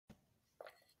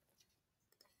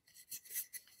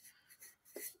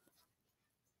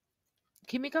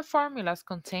Chemical formulas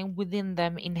contain within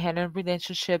them inherent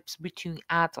relationships between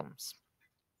atoms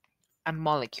and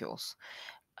molecules.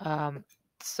 Um,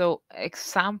 so,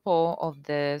 example of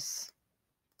this,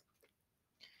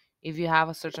 if you have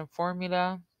a certain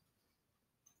formula,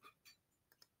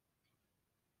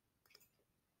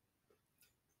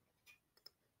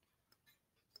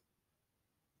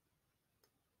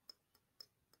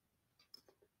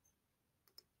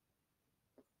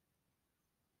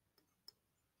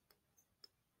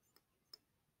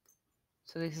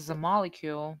 so this is a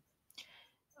molecule.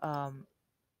 Um,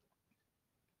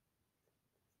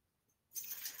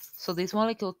 so this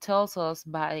molecule tells us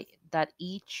by that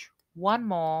each 1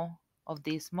 mole of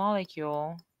this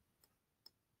molecule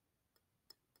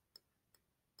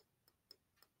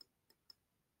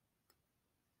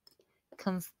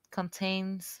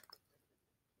contains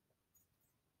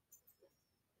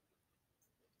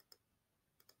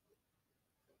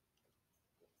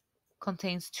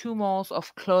contains 2 moles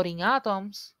of chlorine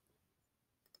atoms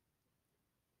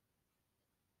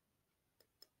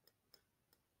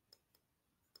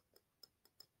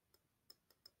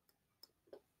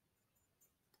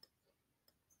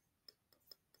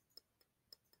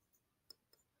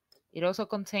It also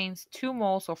contains 2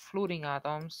 moles of fluorine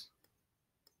atoms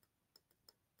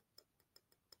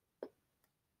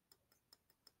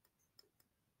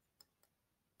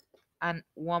and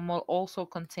 1 mole also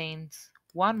contains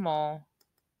 1 mole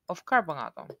of carbon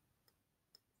atom.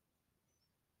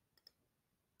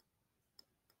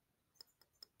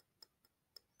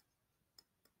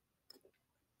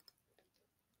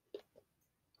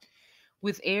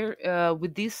 With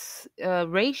these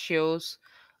ratios,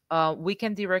 we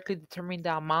can directly determine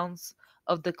the amounts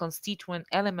of the constituent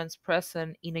elements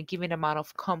present in a given amount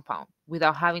of compound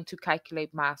without having to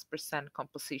calculate mass percent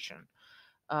composition.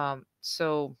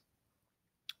 So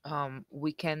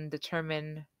we can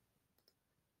determine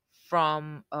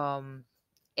from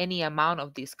any amount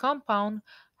of this compound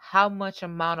how much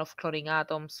amount of chlorine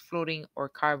atoms, fluorine, or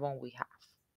carbon we have.